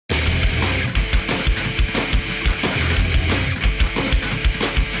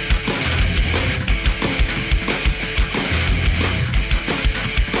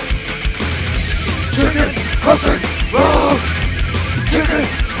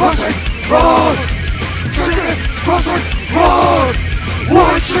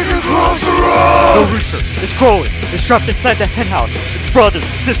The rooster is crowing. It's trapped inside the hen house. Its brothers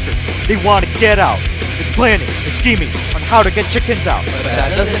and sisters, they want to get out. It's planning, it's scheming on how to get chickens out. But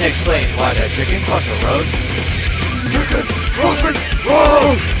that doesn't explain why that chicken crossed the road. Chicken crossing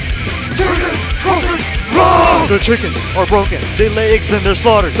road! Chicken crossing road! The chickens are broken. They lay eggs and they're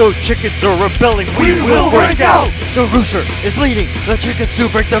slaughtered. So chickens are rebelling. We will break out! The rooster is leading the chickens to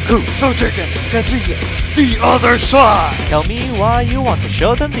break the coop. So chickens can see the other side. Tell me why you want to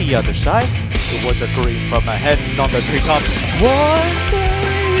show them the other side. It was a dream from my head on the treetops. One day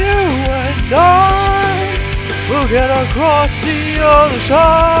you and I will get across the other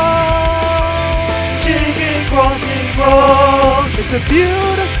side. Chicken crossing road. It's a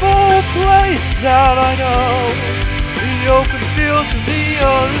beautiful place that I know. The open field to the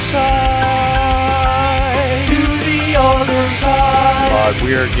other side. To the other side. But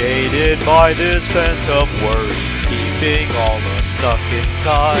we're gated by this fence of worries, keeping all the stuck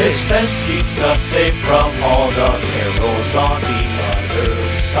inside. This fence keeps us safe from all the perils on the other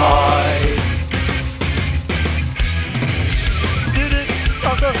side. Did it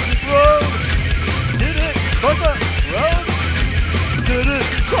cross the road? Did it cross the road? Did it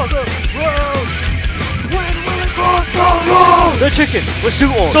cross the road? When will it cross the road? The chicken was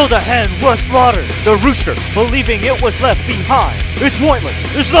too old, so the hen was slaughtered. The rooster, believing it was left behind. It's pointless.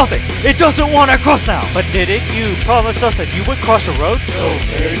 There's nothing. It doesn't want to cross now. But didn't you promise us that you would cross the road? So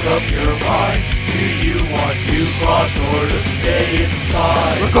make up your mind. Do you want to cross or to stay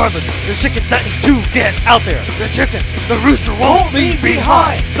inside? Regardless, the chickens that need to get out there. The chickens, the rooster won't leave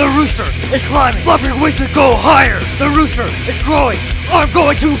behind. The rooster is climbing, flapping wings to go higher. The rooster is growing. I'm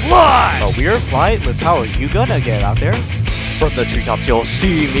going to fly. But we're flightless. How are you gonna get out there? From the treetops, you'll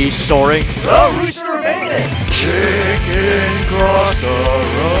see me soaring. The rooster made it. Chicken crossed the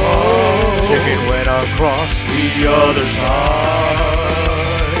road. Chicken went across the other side.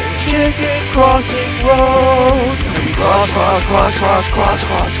 Chicken crossing road. We cross the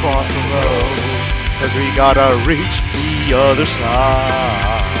road. 'Cause we gotta reach the other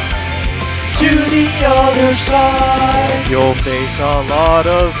side. To the other side. You'll face a lot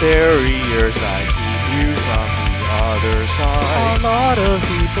of barriers that keep you from the other side. A lot of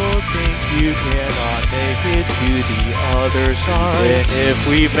people think you cannot make it to the other side. And if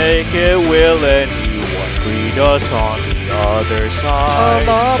we make it, will anyone greet us on the other side? A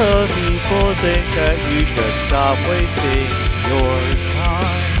lot of people think that you should stop wasting your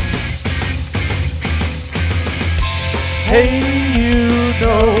time. Hey, you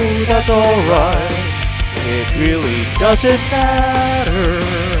know that's alright. It really doesn't matter.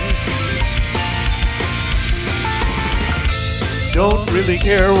 Don't really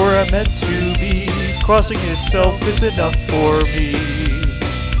care where I'm meant to be. Crossing itself is enough for me.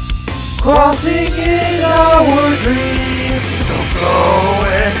 Crossing is our dream. So go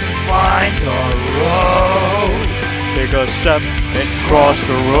and find the road. Take a step and cross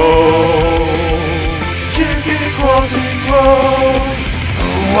the road. Chicken crossing road.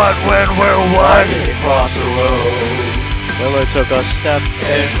 What, when, where, why did it cross the road? Well, it took a step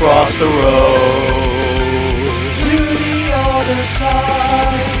and crossed the road. To the other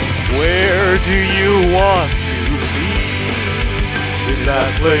side. Where do you want to be? Is that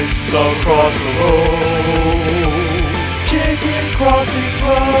place across the road? Chicken crossing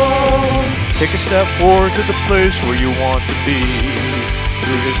road. Take a step forward to the place where you want to be.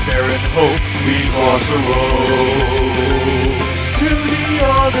 Through despair and hope, we cross the road. To the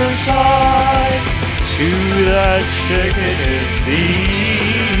other side. To that chicken in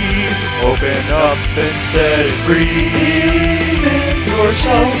need. Open up and set it free. Even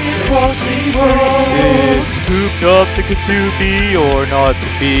yourself crossing road. It's cooped up, thinking to be or not to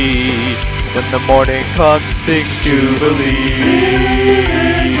be. When the morning comes, it sings Jubilee.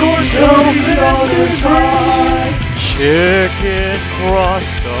 Yourself the other side. Chicken cross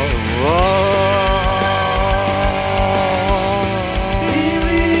the road.